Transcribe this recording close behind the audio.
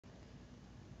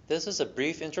This is a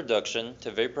brief introduction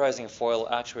to vaporizing foil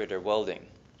actuator welding,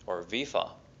 or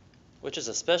VFAW, which is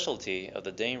a specialty of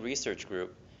the Dane Research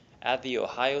Group at The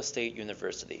Ohio State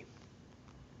University.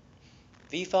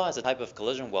 VFAW is a type of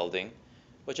collision welding,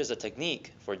 which is a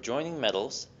technique for joining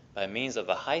metals by means of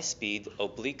a high-speed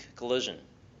oblique collision.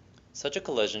 Such a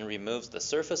collision removes the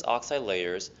surface oxide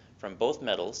layers from both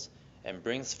metals and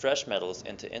brings fresh metals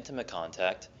into intimate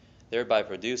contact, thereby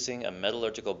producing a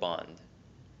metallurgical bond.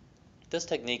 This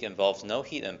technique involves no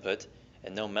heat input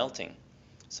and no melting,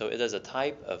 so it is a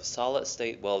type of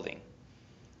solid-state welding.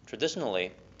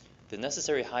 Traditionally, the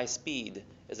necessary high speed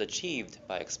is achieved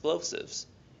by explosives,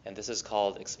 and this is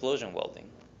called explosion welding.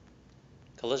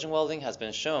 Collision welding has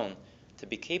been shown to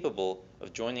be capable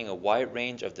of joining a wide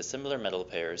range of dissimilar metal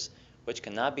pairs which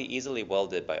cannot be easily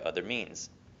welded by other means.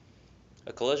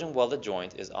 A collision welded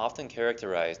joint is often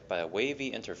characterized by a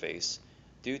wavy interface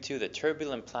due to the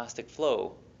turbulent plastic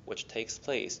flow which takes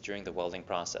place during the welding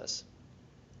process.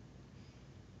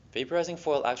 Vaporizing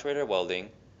foil actuator welding,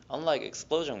 unlike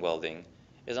explosion welding,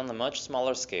 is on a much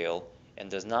smaller scale and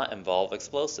does not involve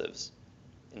explosives.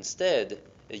 Instead,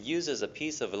 it uses a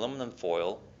piece of aluminum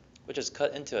foil which is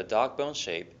cut into a dog bone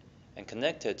shape and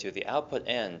connected to the output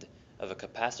end of a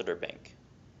capacitor bank.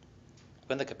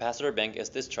 When the capacitor bank is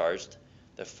discharged,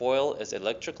 the foil is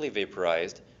electrically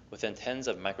vaporized within tens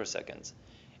of microseconds,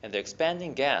 and the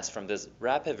expanding gas from this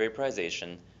rapid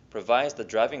vaporization provides the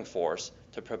driving force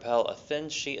to propel a thin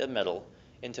sheet of metal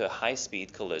into a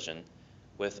high-speed collision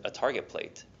with a target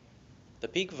plate. The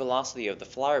peak velocity of the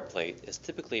flyer plate is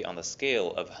typically on the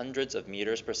scale of hundreds of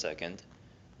meters per second.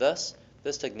 Thus,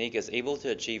 this technique is able to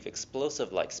achieve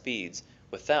explosive-like speeds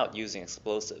without using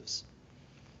explosives.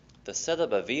 The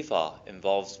setup of VFAW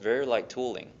involves very light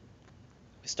tooling.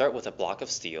 We start with a block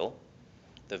of steel.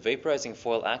 The vaporizing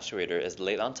foil actuator is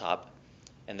laid on top,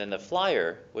 and then the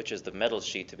flyer, which is the metal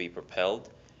sheet to be propelled,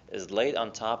 is laid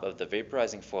on top of the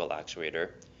vaporizing foil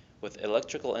actuator with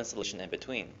electrical insulation in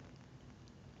between.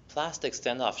 Plastic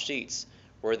standoff sheets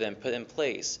were then put in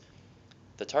place.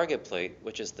 The target plate,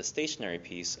 which is the stationary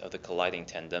piece of the colliding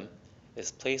tandem,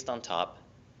 is placed on top,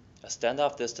 a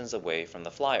standoff distance away from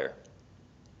the flyer.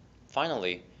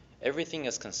 Finally, everything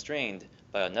is constrained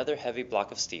by another heavy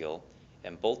block of steel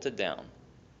and bolted down.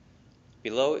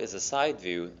 Below is a side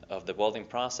view of the welding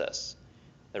process.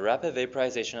 The rapid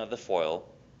vaporization of the foil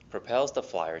propels the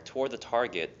flyer toward the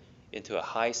target into a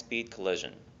high-speed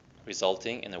collision,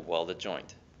 resulting in a welded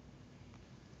joint.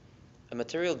 A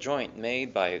material joint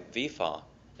made by VFAW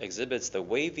exhibits the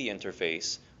wavy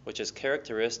interface which is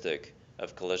characteristic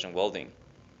of collision welding.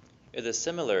 It is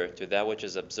similar to that which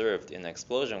is observed in an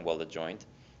explosion welded joint,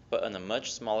 but on a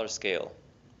much smaller scale.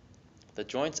 The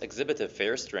joints exhibit a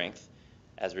fair strength,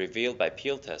 as revealed by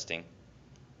peel testing,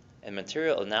 and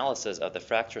material analysis of the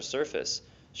fracture surface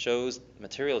shows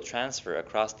material transfer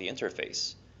across the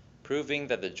interface, proving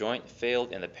that the joint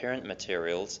failed in the parent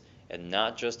materials and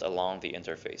not just along the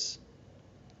interface.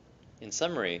 In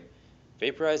summary,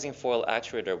 vaporizing foil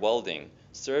actuator welding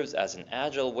serves as an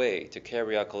agile way to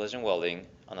carry out collision welding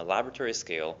on a laboratory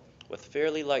scale with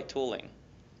fairly light tooling.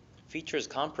 Features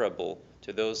comparable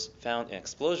to those found in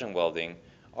explosion welding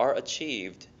are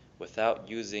achieved without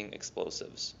using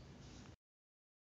explosives.